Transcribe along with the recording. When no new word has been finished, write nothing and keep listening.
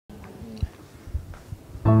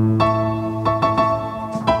Thank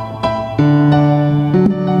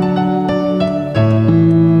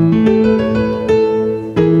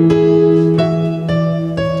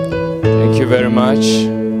you very much.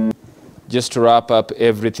 Just to wrap up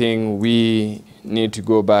everything, we need to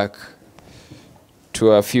go back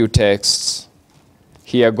to a few texts.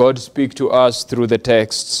 Hear God speak to us through the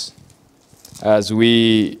texts as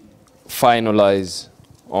we finalize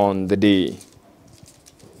on the day.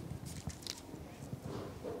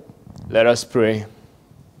 Let us pray.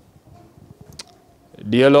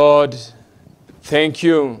 Dear Lord, thank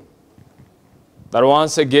you that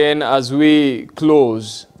once again as we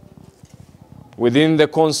close within the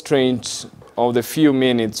constraints of the few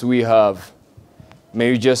minutes we have, may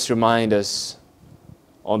you just remind us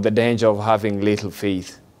on the danger of having little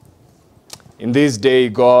faith. In this day,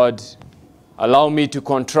 God, allow me to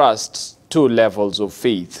contrast two levels of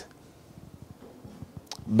faith.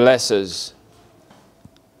 Bless us,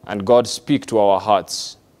 and God speak to our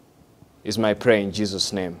hearts, is my prayer in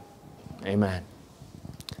Jesus' name. Amen.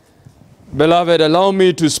 Beloved, allow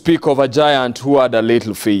me to speak of a giant who had a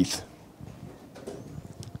little faith.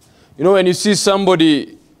 You know, when you see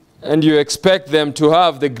somebody and you expect them to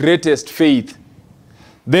have the greatest faith,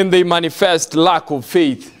 then they manifest lack of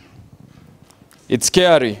faith. It's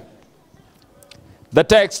scary. The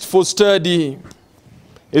text for study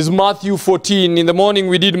is Matthew 14. In the morning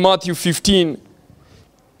we did Matthew 15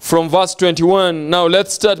 from verse 21. Now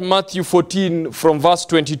let's start Matthew 14 from verse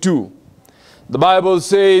 22. The Bible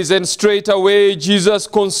says, and straightway Jesus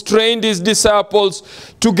constrained his disciples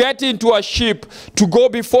to get into a ship to go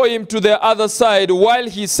before him to the other side while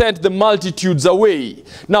he sent the multitudes away.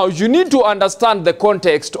 Now you need to understand the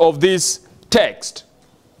context of this text.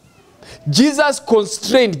 Jesus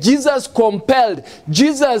constrained, Jesus compelled,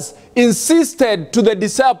 Jesus insisted to the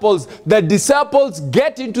disciples that disciples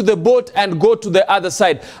get into the boat and go to the other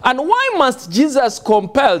side. And why must Jesus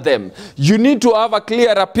compel them? You need to have a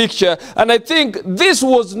clearer picture. And I think this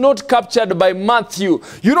was not captured by Matthew.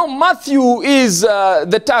 You know, Matthew is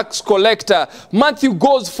the tax collector. Matthew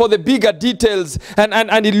goes for the bigger details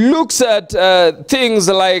and he looks at things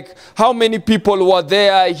like how many people were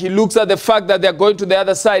there. He looks at the fact that they're going to the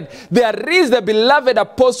other side. There is the beloved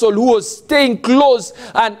apostle who was staying close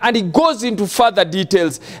and he goes into further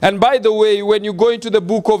details. And by the way, when you go into the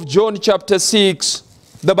book of John chapter 6,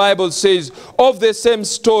 the Bible says of the same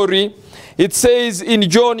story, it says in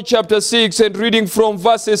John chapter 6 and reading from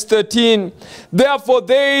verses 13, therefore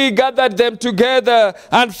they gathered them together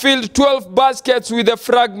and filled 12 baskets with the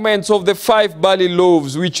fragments of the 5 barley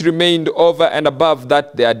loaves which remained over and above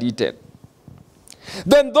that they had eaten.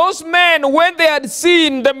 Then those men, when they had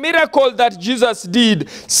seen the miracle that Jesus did,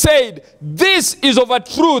 said, this is of a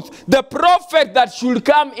truth, the prophet that should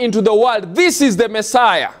come into the world. This is the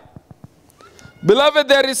Messiah. Beloved,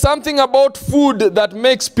 there is something about food that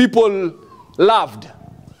makes people loved.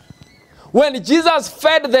 When Jesus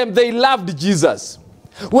fed them, they loved Jesus.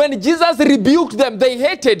 When Jesus rebuked them, they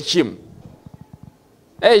hated him.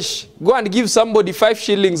 Eish, go and give somebody 5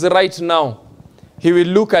 shillings right now. He will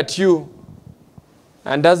look at you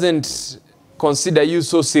and doesn't consider you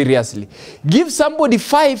so seriously. Give somebody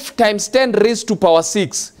 5 times 10 raised to power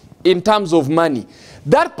 6 in terms of money.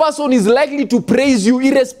 That person is likely to praise you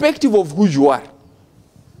irrespective of who you are.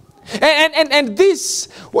 And this,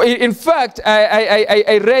 in fact,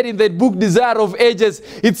 I read in the book Desire of Ages,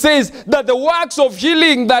 it says that the works of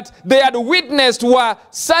healing that they had witnessed were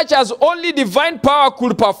such as only divine power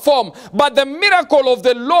could perform. But the miracle of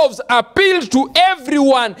the loaves appealed to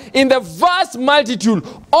everyone in the vast multitude.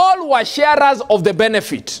 All were sharers of the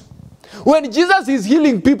benefit. When Jesus is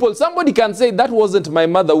healing people, somebody can say, that wasn't my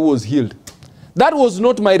mother who was healed. That was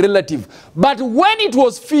not my relative. But when it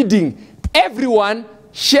was feeding, everyone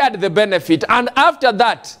shared the benefit, and after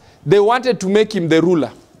that they wanted to make him the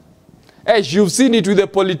ruler. As you've seen it with the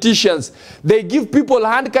politicians, they give people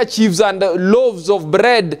handkerchiefs and loaves of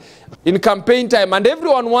bread in campaign time, and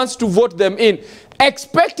everyone wants to vote them in,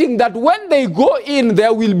 expecting that when they go in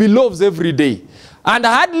there will be loaves every day. And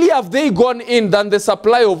hardly have they gone in than the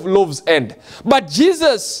supply of loaves end. But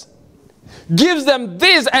Jesus gives them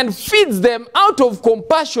this and feeds them out of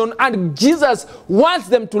compassion, and Jesus wants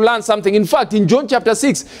them to learn something. In fact, in John chapter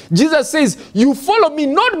 6, Jesus says, you follow me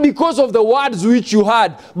not because of the words which you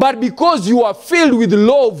heard, but because you are filled with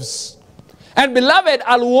loaves. And beloved,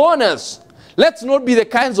 I'll warn us, let's not be the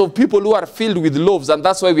kinds of people who are filled with loaves, and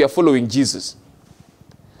that's why we are following Jesus.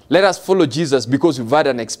 Let us follow Jesus because we've had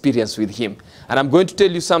an experience with him. And I'm going to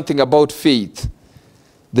tell you something about faith.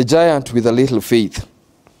 The giant with a little faith.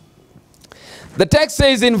 The text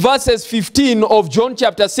says in verses 15 of John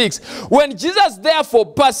chapter 6, when Jesus therefore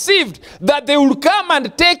perceived that they would come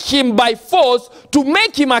and take him by force to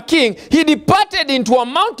make him a king, he departed into a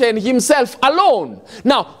mountain himself alone.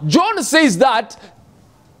 Now, John says that,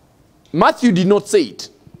 Matthew did not say it.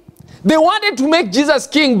 They wanted to make Jesus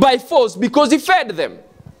king by force because he fed them.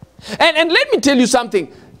 And let me tell you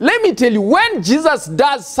something. Let me tell you, when Jesus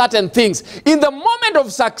does certain things, in the moment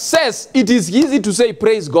of success, it is easy to say,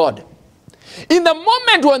 praise God. In the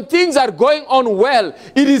moment when things are going on well,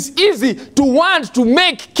 it is easy to want to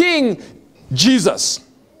make king Jesus.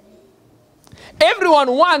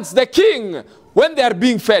 Everyone wants the king when they are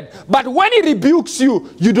being fed. But when he rebukes you,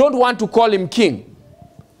 you don't want to call him king.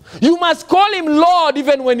 You must call him Lord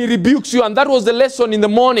even when he rebukes you. And that was the lesson in the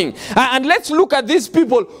morning. And let's look at these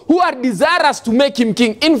people who are desirous to make him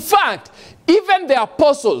king. In fact, even the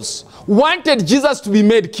apostles wanted Jesus to be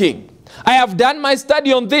made king. I have done my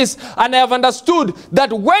study on this, and I have understood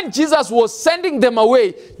that when Jesus was sending them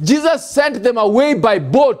away, Jesus sent them away by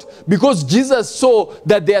boat because Jesus saw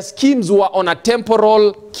that their schemes were on a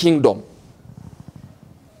temporal kingdom.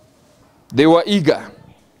 They were eager.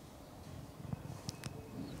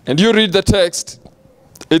 And you read the text.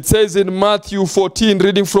 It says in Matthew 14,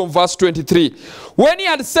 reading from verse 23, when he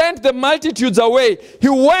had sent the multitudes away, he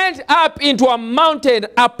went up into a mountain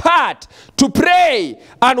apart to pray.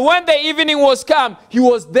 And when the evening was come, he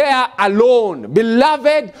was there alone.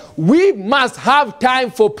 Beloved, we must have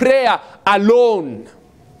time for prayer alone.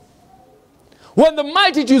 When the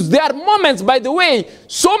multitudes, there are moments, by the way,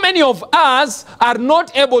 so many of us are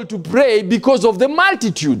not able to pray because of the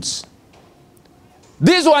multitudes.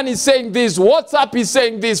 This one is saying this, WhatsApp is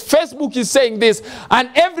saying this, Facebook is saying this, and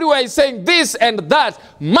everywhere is saying this and that.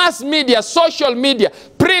 Mass media, social media,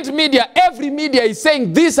 print media, every media is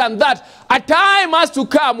saying this and that. A time has to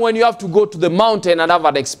come when you have to go to the mountain and have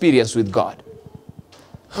an experience with God.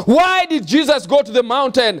 Why did Jesus go to the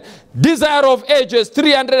mountain? Desire of Ages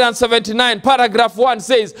 379 paragraph 1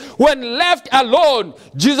 says, when left alone,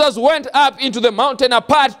 Jesus went up into the mountain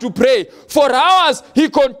apart to pray. For hours he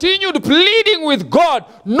continued pleading with God,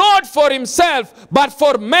 not for himself, but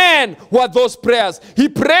for men were those prayers. He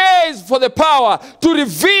prays for the power to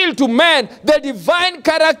reveal to men the divine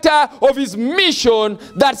character of his mission,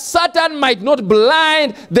 that Satan might not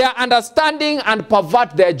blind their understanding and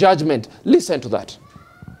pervert their judgment. Listen to that.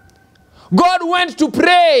 God went to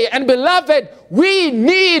pray, and beloved, we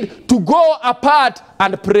need to go apart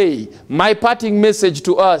and pray. My parting message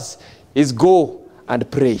to us is go and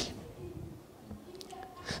pray.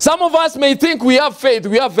 Some of us may think we have faith.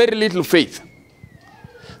 We have very little faith.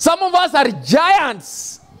 Some of us are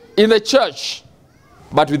giants in the church,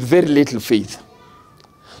 but with very little faith.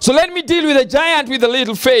 So let me deal with the giant with a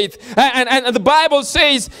little faith. And the Bible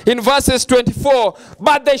says in verses 24,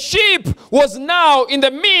 but the ship was now in the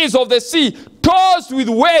midst of the sea, tossed with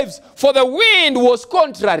waves, for the wind was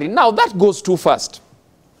contrary. Now that goes too fast.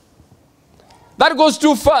 That goes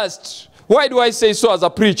too fast. Why do I say so as a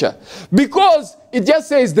preacher? Because it just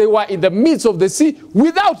says they were in the midst of the sea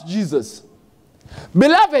without Jesus.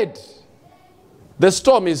 Beloved, the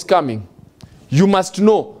storm is coming. You must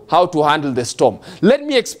know how to handle the storm. Let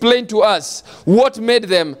me explain to us what made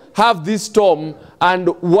them have this storm and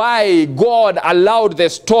why God allowed the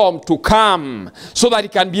storm to come so that he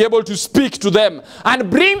can be able to speak to them and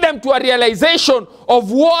bring them to a realization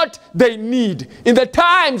of what they need. In the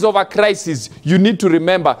times of a crisis, you need to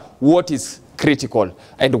remember what is critical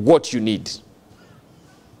and what you need.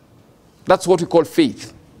 That's what we call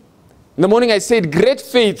faith. In the morning I said great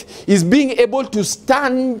faith is being able to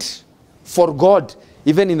stand for God,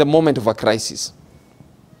 even in the moment of a crisis.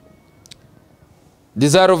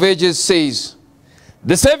 Desire of Ages says,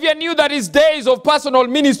 the Savior knew that his days of personal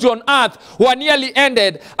ministry on earth were nearly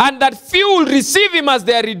ended, and that few will receive him as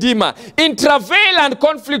their Redeemer. In travail and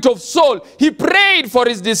conflict of soul, he prayed for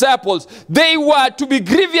his disciples. They were to be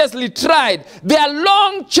grievously tried. Their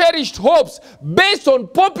long-cherished hopes, based on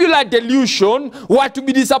popular delusion, were to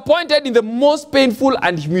be disappointed in the most painful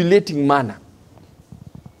and humiliating manner.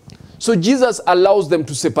 So Jesus allows them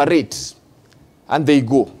to separate, and they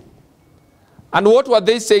go. And what were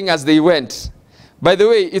they saying as they went? By the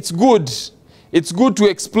way, it's good to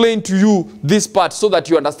explain to you this part so that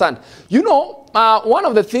you understand. You know, one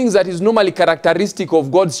of the things that is normally characteristic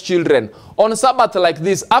of God's children, on Sabbath like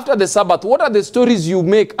this, after the Sabbath, what are the stories you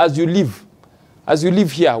make as you live? As you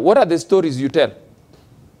live here, what are the stories you tell?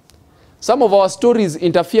 Some of our stories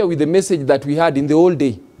interfere with the message that we had in the old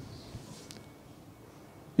day.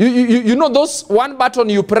 You know those one button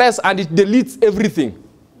you press and it deletes everything.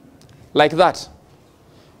 Like that.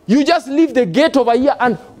 You just leave the gate over here,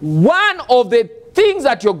 and one of the things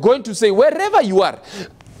that you're going to say, wherever you are,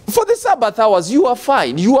 for the Sabbath hours, you are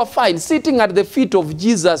fine. You are fine. Sitting at the feet of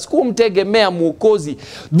Jesus. Kumtegemea Mwokozi.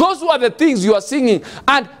 Those were the things you are singing.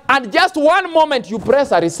 And just one moment you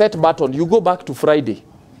press a reset button, you go back to Friday.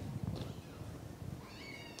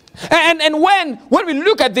 And when we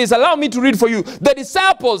look at this, allow me to read for you. The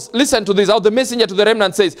disciples, listen to this, how the messenger to the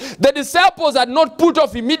remnant says, the disciples had not put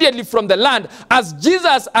off immediately from the land as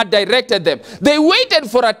Jesus had directed them. They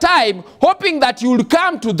waited for a time, hoping that he would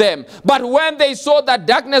come to them. But when they saw that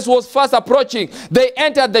darkness was fast approaching, they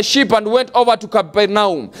entered the ship and went over to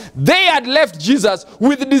Capernaum. They had left Jesus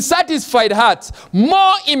with dissatisfied hearts,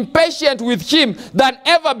 more impatient with him than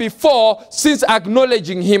ever before, since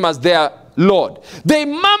acknowledging him as their Lord. They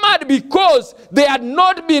murmured because they had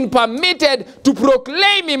not been permitted to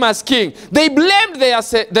proclaim him as king. They blamed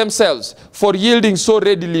themselves for yielding so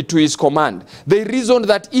readily to his command. They reasoned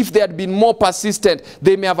that if they had been more persistent,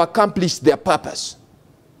 they may have accomplished their purpose.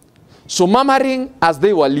 So murmuring as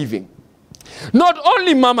they were leaving. Not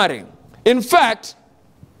only murmuring. In fact,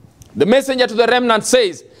 the messenger to the remnant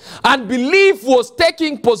says, unbelief was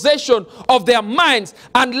taking possession of their minds,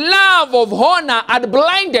 and love of honor had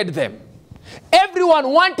blinded them. Everyone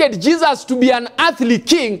wanted Jesus to be an earthly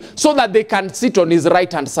king so that they can sit on his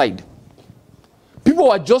right hand side. People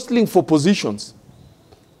were jostling for positions.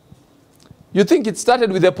 You think it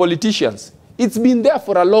started with the politicians? It's been there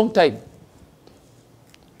for a long time.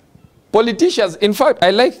 Politicians, in fact,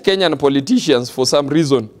 I like Kenyan politicians for some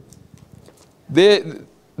reason. They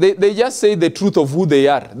just say the truth of who they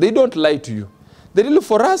are. They don't lie to you. They really,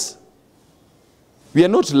 for us, we are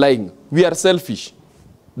not lying. We are selfish.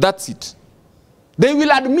 That's it. They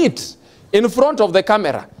will admit in front of the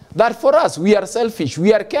camera that for us, we are selfish.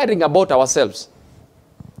 We are caring about ourselves.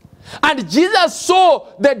 And Jesus saw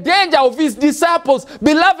the danger of his disciples.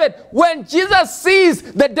 Beloved, when Jesus sees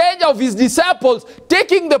the danger of his disciples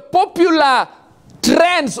taking the popular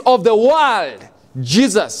trends of the world,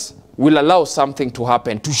 Jesus will allow something to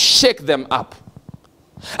happen to shake them up.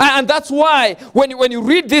 And that's why when you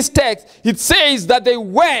read this text, it says that they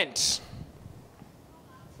went.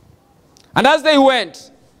 And as they went,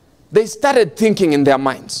 they started thinking in their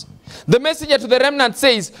minds. The messenger to the remnant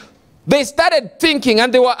says, they started thinking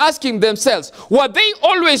and they were asking themselves, were they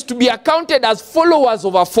always to be accounted as followers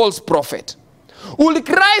of a false prophet? Will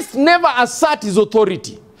Christ never assert his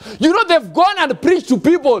authority? You know, they've gone and preached to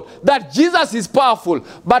people that Jesus is powerful.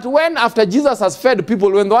 But when, after Jesus has fed people,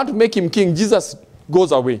 when they want to make him king, Jesus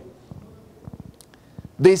goes away.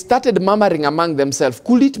 They started murmuring among themselves,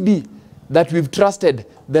 could it be that we've trusted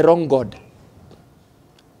the wrong God?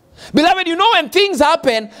 Beloved, you know when things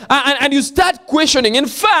happen and you start questioning. In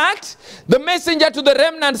fact, the messenger to the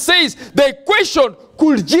remnant says, they question,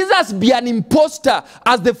 could Jesus be an imposter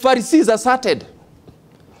as the Pharisees asserted?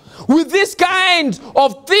 With this kind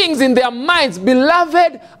of things in their minds,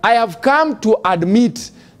 beloved, I have come to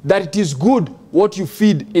admit that it is good what you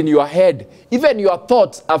feed in your head. Even your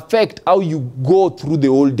thoughts affect how you go through the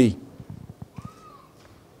whole day.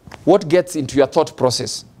 What gets into your thought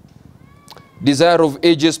process? Desire of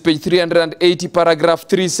Ages, page 380, paragraph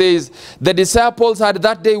 3 says, the disciples had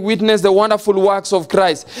that day witnessed the wonderful works of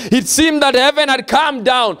Christ. It seemed that heaven had come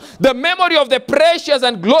down. The memory of the precious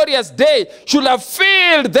and glorious day should have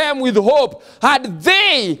filled them with hope. Had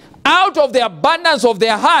they, out of the abundance of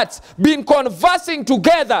their hearts, been conversing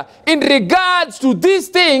together in regards to these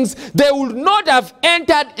things, they would not have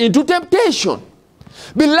entered into temptation.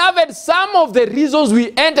 Beloved, some of the reasons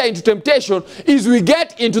we enter into temptation is we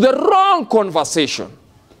get into the wrong conversation.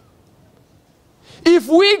 If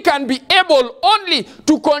we can be able only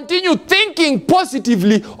to continue thinking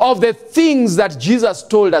positively of the things that Jesus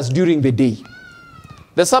told us during the day.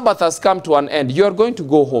 The Sabbath has come to an end. You are going to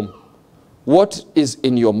go home. What is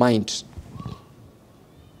in your mind?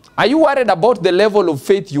 Are you worried about the level of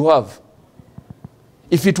faith you have?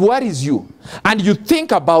 If it worries you, and you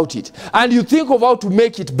think about it, and you think of how to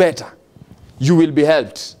make it better, you will be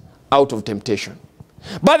helped out of temptation.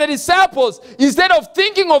 But the disciples, instead of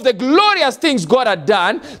thinking of the glorious things God had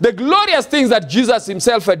done, the glorious things that Jesus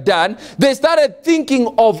himself had done, they started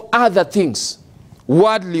thinking of other things,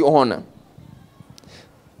 worldly honor.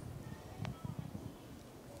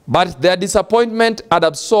 But their disappointment had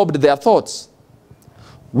absorbed their thoughts.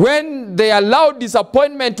 When they allowed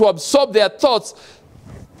disappointment to absorb their thoughts,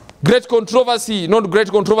 great controversy, not great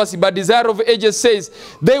controversy, but Desire of Ages says,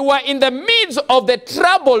 they were in the midst of the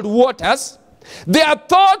troubled waters. Their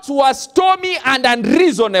thoughts were stormy and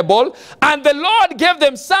unreasonable, and the Lord gave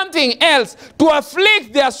them something else to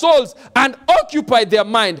afflict their souls and occupy their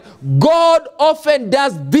mind. God often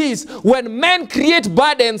does this when men create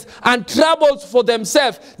burdens and troubles for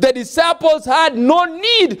themselves. The disciples had no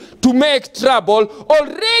need to make trouble.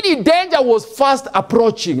 Already danger was fast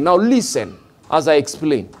approaching. Now listen as I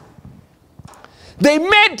explain. They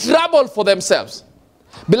made trouble for themselves.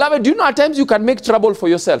 Beloved, do you know at times you can make trouble for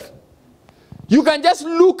yourself? You can just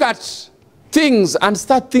look at things and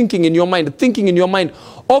start thinking in your mind,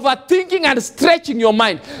 overthinking and stretching your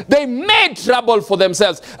mind. They made trouble for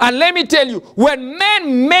themselves. And let me tell you, when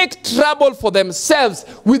men make trouble for themselves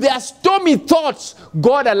with their stormy thoughts,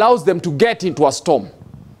 God allows them to get into a storm.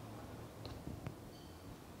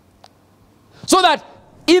 So that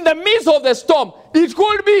in the midst of the storm, it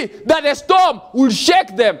could be that the storm will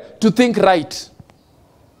shake them to think right.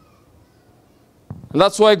 And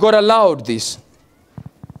that's why God allowed this.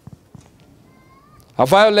 A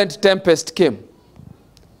violent tempest came.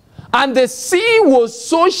 And the sea was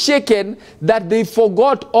so shaken that they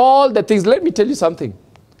forgot all the things. Let me tell you something.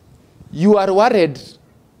 You are worried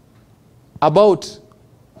about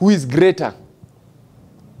who is greater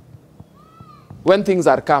when things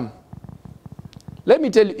are calm. Let me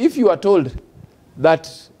tell you, if you are told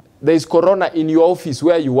that there is corona in your office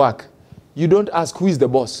where you work, you don't ask who is the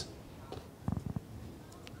boss.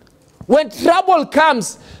 When trouble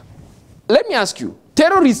comes, let me ask you,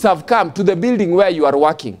 terrorists have come to the building where you are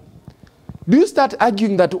working. Do you start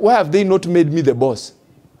arguing that why have they not made me the boss?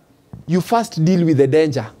 You first deal with the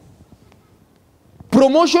danger.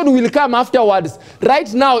 Promotion will come afterwards.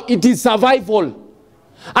 Right now, it is survival.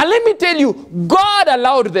 And let me tell you, God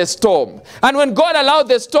allowed the storm. And when God allowed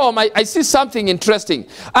the storm, I see something interesting.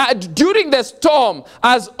 During the storm,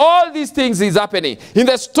 as all these things is happening, in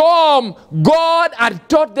the storm, God had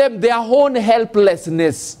taught them their own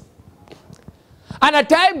helplessness. And at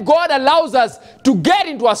times, God allows us to get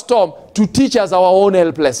into a storm to teach us our own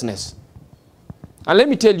helplessness. And let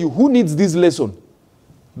me tell you, who needs this lesson?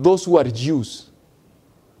 Those who are Jews.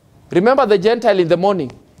 Remember the Gentile in the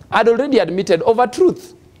morning had already admitted over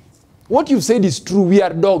truth. What you've said is true. We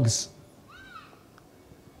are dogs.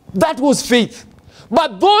 That was faith.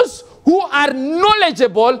 But those who are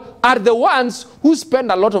knowledgeable are the ones who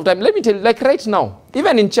spend a lot of time. Let me tell you, like right now,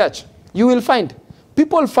 even in church, you will find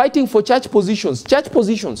people fighting for church positions. Church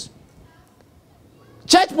positions.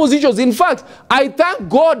 Church positions. In fact, I thank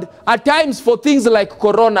God at times for things like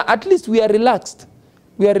corona. At least we are relaxed.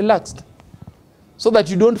 We are relaxed. So that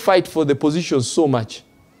you don't fight for the positions so much.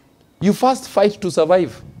 You first fight to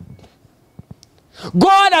survive.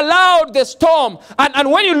 God allowed the storm.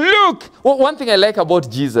 And when you look, one thing I like about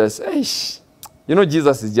Jesus, you know,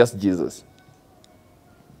 Jesus is just Jesus.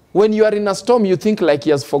 When you are in a storm, you think like he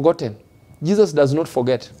has forgotten. Jesus does not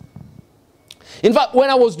forget. In fact, when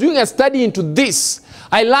I was doing a study into this,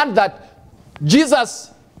 I learned that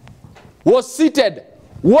Jesus was seated,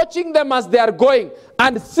 watching them as they are going,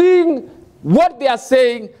 and seeing what they are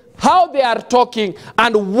saying, how they are talking,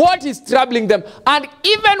 and what is troubling them. And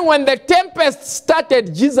even when the tempest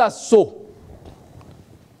started, Jesus saw.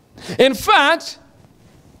 In fact,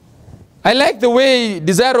 I like the way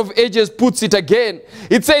Desire of Ages puts it again.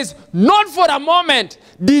 It says, not for a moment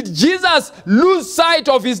did Jesus lose sight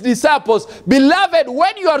of his disciples. Beloved,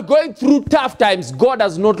 when you are going through tough times, God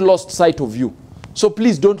has not lost sight of you. So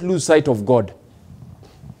please don't lose sight of God.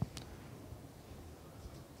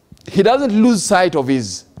 He doesn't lose sight of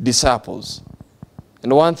his disciples.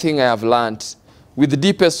 And one thing I have learned, with the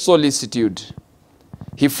deepest solicitude,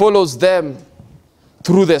 he follows them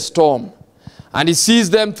through the storm. And he sees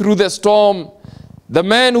them through the storm, the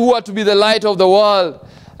men who are to be the light of the world.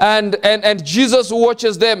 And Jesus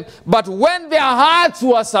watches them. But when their hearts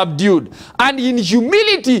were subdued, and in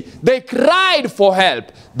humility they cried for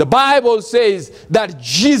help, the Bible says that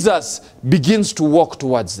Jesus begins to walk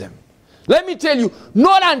towards them. Let me tell you,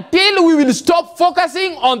 not until we will stop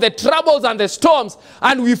focusing on the troubles and the storms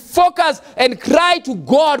and we focus and cry to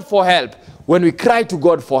God for help. When we cry to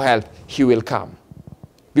God for help, he will come.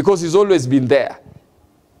 Because he's always been there,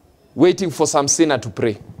 waiting for some sinner to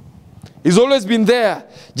pray. He's always been there,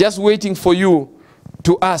 just waiting for you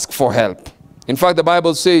to ask for help. In fact, the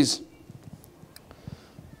Bible says,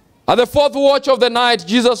 at the fourth watch of the night,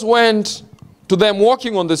 Jesus went to them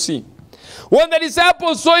walking on the sea. When the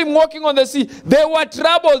disciples saw him walking on the sea, they were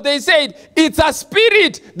troubled. They said, it's a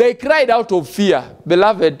spirit. They cried out of fear.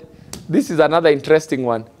 Beloved, this is another interesting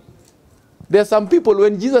one. There are some people,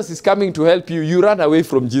 when Jesus is coming to help you, you run away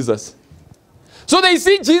from Jesus. So they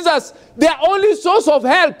see Jesus, their only source of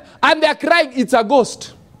help, and they're crying, it's a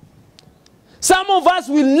ghost. Some of us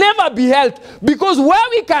will never be helped because where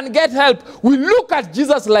we can get help, we look at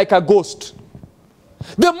Jesus like a ghost.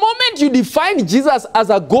 The moment you define Jesus as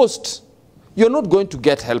a ghost, you're not going to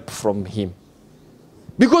get help from him.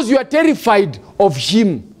 Because you are terrified of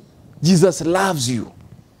him. Jesus loves you.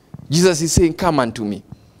 Jesus is saying, come unto me.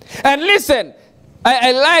 And listen,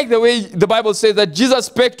 I like the way the Bible says that Jesus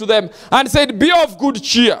spake to them and said, be of good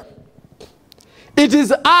cheer. It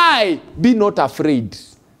is I, be not afraid.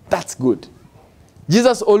 That's good.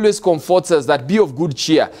 Jesus always comforts us that be of good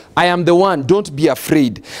cheer. I am the one, don't be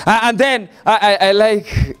afraid. And then I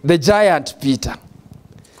like the giant Peter.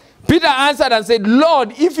 Peter answered and said,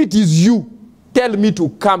 Lord, if it is you, tell me to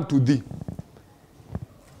come to thee.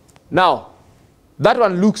 Now, that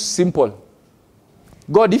one looks simple.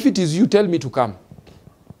 God, if it is you, tell me to come.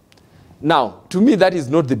 Now, to me, that is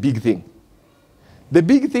not the big thing. The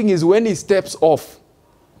big thing is when he steps off.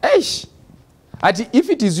 Eish. If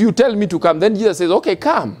it is you, tell me to come. Then Jesus says, okay,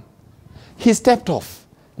 come. He stepped off.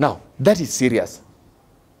 Now, that is serious.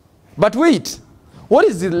 But wait, what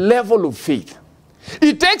is the level of faith?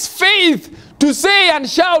 It takes faith to say and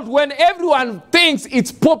shout when everyone thinks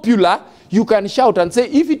it's popular. You can shout and say,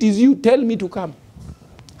 if it is you, tell me to come.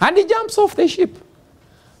 And he jumps off the ship.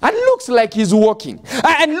 And looks like he's walking.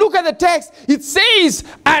 And look at the text. It says,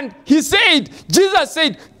 and he said, Jesus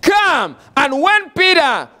said, come. And when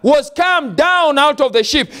Peter was come down out of the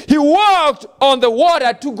ship, he walked on the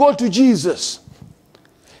water to go to Jesus.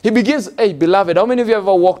 He begins, hey, beloved, how many of you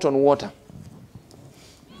ever walked on water?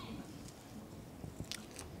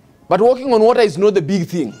 But walking on water is not the big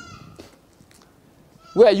thing.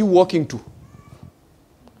 Where are you walking to?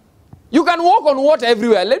 You can walk on water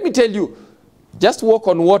everywhere. Let me tell you, just walk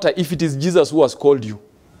on water if it is Jesus who has called you.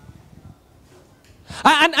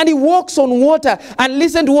 And he walks on water. And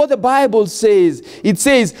listen to what the Bible says. It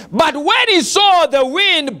says, but when he saw the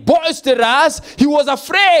wind boisterous, he was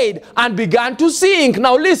afraid and began to sink.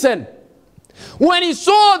 Now listen. When he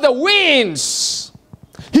saw the winds,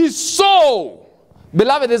 he saw.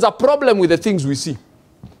 Beloved, there's a problem with the things we see.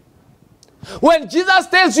 When Jesus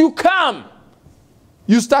tells you, come,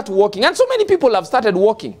 you start walking. And so many people have started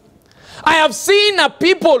walking. I have seen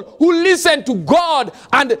people who listen to God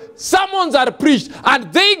and sermons are preached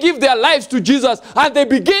and they give their lives to Jesus and they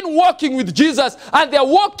begin walking with Jesus and they're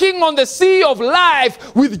walking on the sea of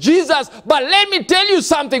life with Jesus. But let me tell you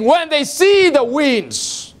something, when they see the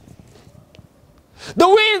winds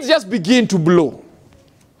just begin to blow.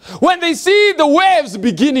 When they see the waves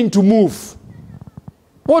beginning to move,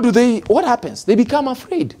 what happens? They become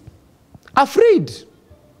afraid. Afraid.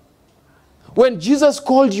 When Jesus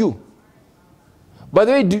called you, by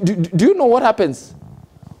the way, do you know what happens?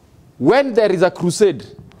 When there is a crusade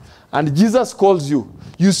and Jesus calls you,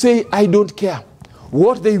 you say, I don't care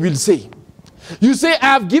what they will say. You say, I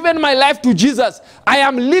have given my life to Jesus. I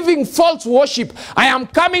am living false worship. I am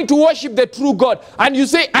coming to worship the true God. And you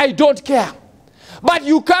say, I don't care. But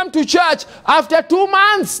you come to church, after 2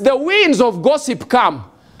 months, the winds of gossip come.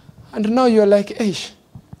 And now you're like, hey,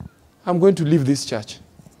 I'm going to leave this church.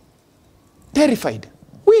 Terrified.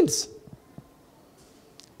 Winds.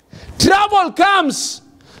 Trouble comes.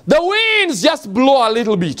 The winds just blow a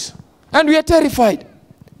little bit. And we are terrified.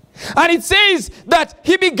 And it says that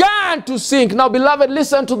he began to sink. Now, beloved,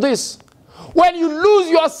 listen to this. When you lose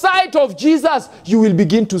your sight of Jesus, you will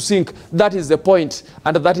begin to sink. That is the point.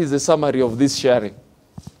 And that is the summary of this sharing.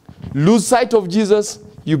 Lose sight of Jesus,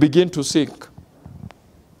 you begin to sink.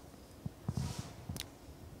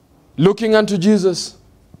 Looking unto Jesus.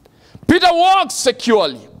 Peter walks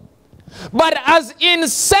securely. But as in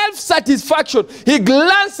self-satisfaction, he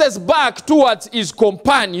glances back towards his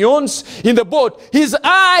companions in the boat. His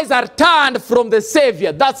eyes are turned from the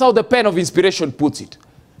Savior. That's how the pen of inspiration puts it.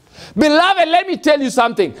 Beloved, let me tell you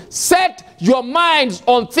something. Set your minds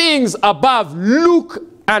on things above. Look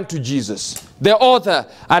unto Jesus, the author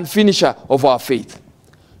and finisher of our faith.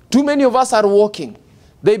 Too many of us are walking.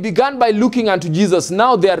 They began by looking unto Jesus.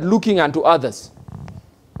 Now they are looking unto others.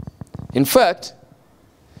 In fact,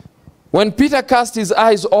 when Peter cast his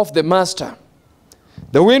eyes off the master,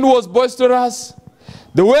 the wind was boisterous,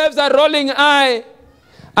 the waves are rolling high,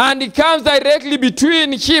 and it comes directly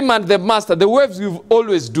between him and the master. The waves will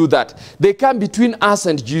always do that. They come between us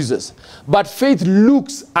and Jesus. But faith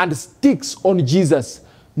looks and sticks on Jesus,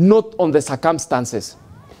 not on the circumstances.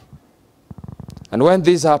 And when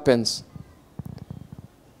this happens,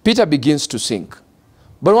 Peter begins to sink.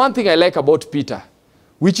 But one thing I like about Peter,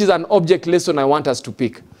 which is an object lesson I want us to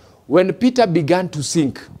pick. When Peter began to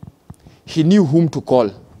sink, he knew whom to call.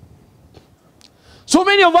 So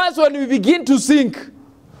many of us, when we begin to sink,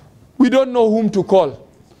 we don't know whom to call.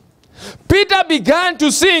 Peter began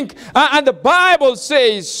to sink, and the Bible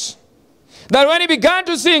says that when he began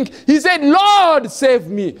to sink, he said, Lord, save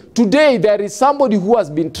me. Today, there is somebody who has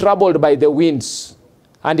been troubled by the winds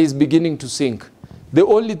and is beginning to sink. The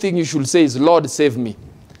only thing you should say is, Lord, save me.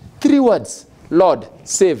 3 words, Lord,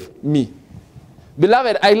 save me.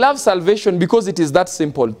 Beloved, I love salvation because it is that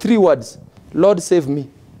simple. 3 words, Lord, save me.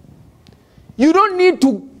 You don't need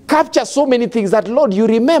to capture so many things that, Lord, you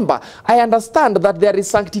remember. I understand that there is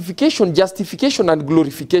sanctification, justification, and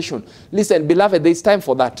glorification. Listen, beloved, there is time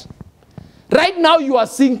for that. Right now you are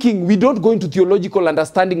sinking. We don't go into theological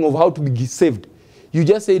understanding of how to be saved. You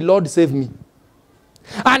just say, Lord, save me.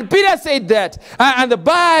 And Peter said that. And the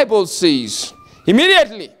Bible says,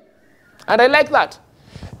 immediately. And I like that.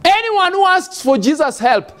 Anyone who asks for Jesus'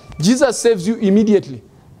 help, Jesus saves you immediately.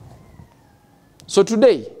 So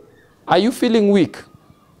today, are you feeling weak?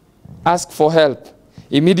 Ask for help.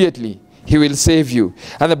 Immediately, he will save you.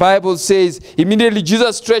 And the Bible says, immediately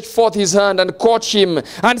Jesus stretched forth his hand and caught him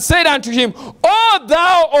and said unto him, O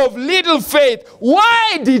thou of little faith,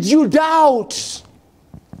 why did you doubt?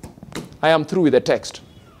 I am through with the text.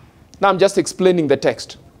 Now I'm just explaining the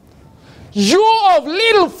text. You of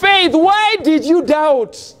little faith, why did you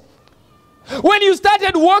doubt? When you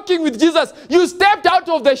started walking with Jesus, you stepped out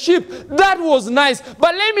of the ship. That was nice.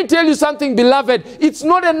 But let me tell you something, beloved. It's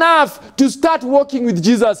not enough to start walking with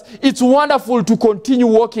Jesus. It's wonderful to continue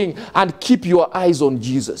walking and keep your eyes on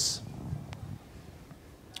Jesus.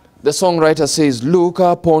 The songwriter says, look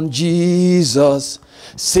upon Jesus,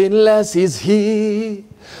 sinless is he.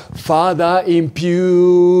 Father,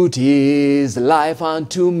 impute his life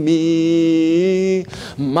unto me,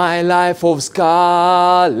 my life of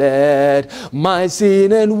scarlet, my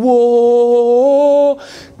sin and woe,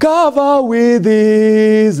 cover with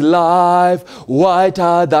his life,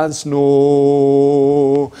 whiter than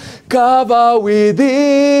snow. Cover with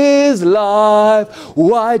his life,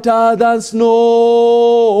 whiter than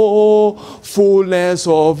snow, fullness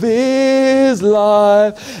of his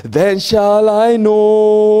life, then shall I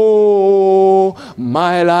know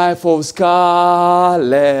my life of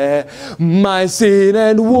scarlet, my sin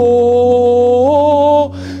and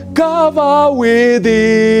woe. Cover with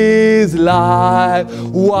his life,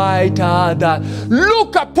 whiter than.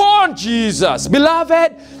 Look upon Jesus.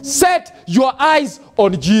 Beloved, set your eyes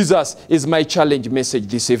on Jesus is my challenge message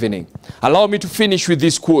this evening. Allow me to finish with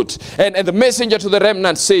this quote. And the messenger to the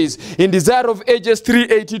remnant says, in Desire of Ages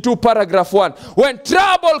 382, paragraph 1, when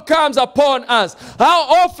trouble comes upon us, how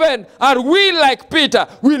often are we like Peter?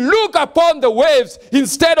 We look upon the waves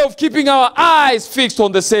instead of keeping our eyes fixed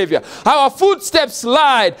on the Savior. Our footsteps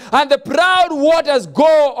slide and the proud waters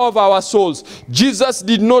go of our souls. Jesus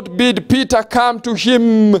did not bid Peter come to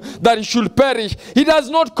him that he should perish. He does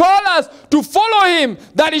not call us to follow him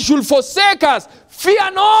that he should forsake us.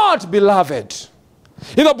 Fear not, beloved.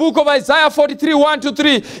 In the book of Isaiah 43,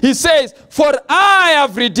 1-3, he says, for I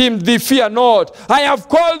have redeemed thee, fear not. I have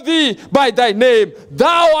called thee by thy name.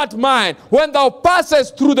 Thou art mine. When thou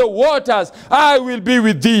passest through the waters, I will be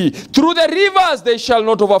with thee. Through the rivers, they shall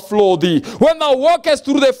not overflow thee. When thou walkest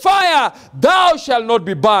through the fire, thou shalt not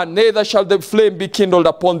be burned, neither shall the flame be kindled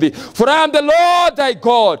upon thee. For I am the Lord thy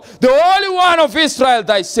God, the Holy One of Israel,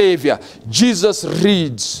 thy Savior. Jesus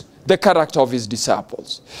reads the character of his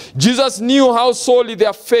disciples. Jesus knew how sorely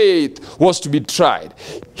their faith was to be tried.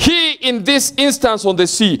 He, in this instance on the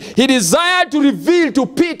sea, he desired to reveal to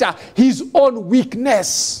Peter his own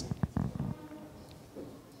weakness.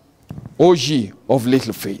 O ye of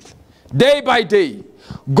little faith. Day by day,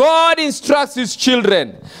 God instructs his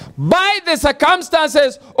children. By the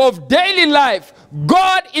circumstances of daily life,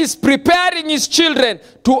 God is preparing his children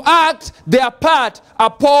to act their part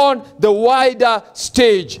upon the wider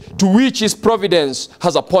stage to which his providence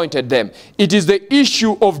has appointed them. It is the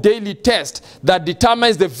issue of daily test that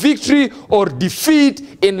determines the victory or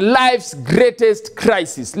defeat in life's greatest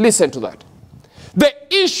crisis. Listen to that. The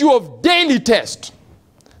issue of daily test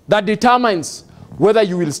that determines whether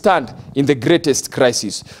you will stand in the greatest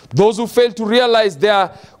crisis. Those who fail to realize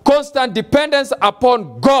their constant dependence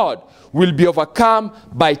upon God will be overcome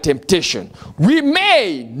by temptation. We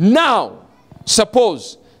may now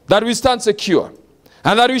suppose that we stand secure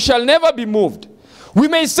and that we shall never be moved. We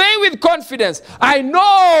may say with confidence, I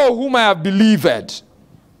know whom I have believed,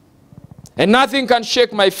 and nothing can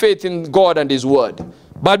shake my faith in God and his word.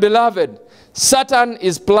 But beloved, Satan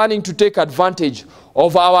is planning to take advantage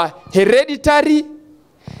of our hereditary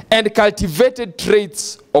and cultivated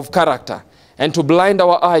traits of character and to blind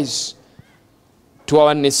our eyes to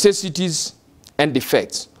our necessities and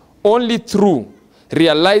defects. Only through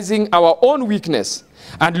realizing our own weakness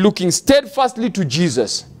and looking steadfastly to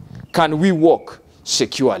Jesus can we walk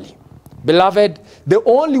securely. Beloved, the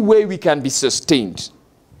only way we can be sustained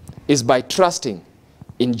is by trusting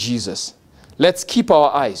in Jesus. Let's keep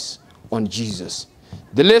our eyes on Jesus.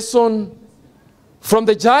 The lesson from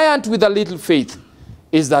the giant with a little faith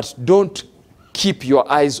is that don't keep your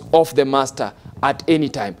eyes off the Master at any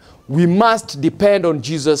time. We must depend on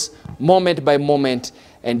Jesus moment by moment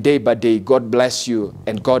and day by day. God bless you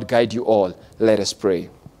and God guide you all. Let us pray.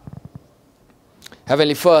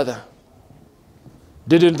 Heavenly Father,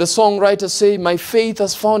 didn't the songwriter say, my faith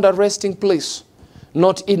has found a resting place,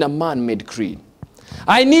 not in a man-made creed?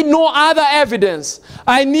 I need no other evidence.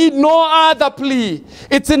 I need no other plea.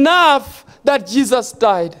 It's enough that Jesus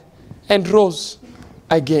died and rose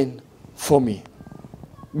again for me.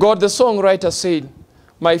 God, the songwriter said,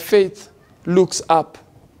 my faith looks up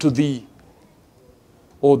to thee,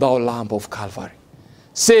 O thou Lamb of Calvary.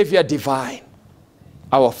 Savior divine,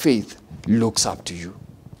 our faith looks up to you.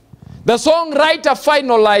 The songwriter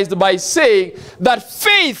finalized by saying that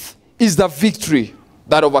faith is the victory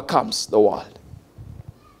that overcomes the world.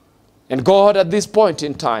 And God, at this point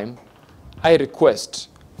in time, I request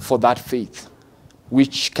for that faith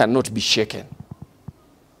which cannot be shaken.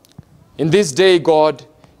 In this day, God,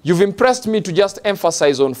 you've impressed me to just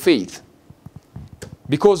emphasize on faith.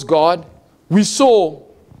 Because, God, we saw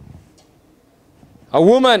a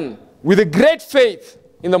woman with a great faith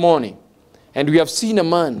in the morning. And we have seen a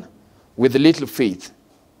man with a little faith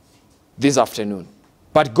this afternoon.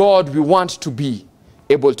 But, God, we want to be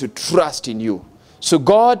able to trust in you. So,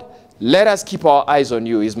 God, let us keep our eyes on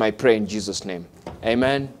you is my prayer in Jesus' name.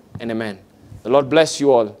 Amen and amen. The Lord bless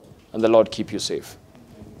you all and the Lord keep you safe.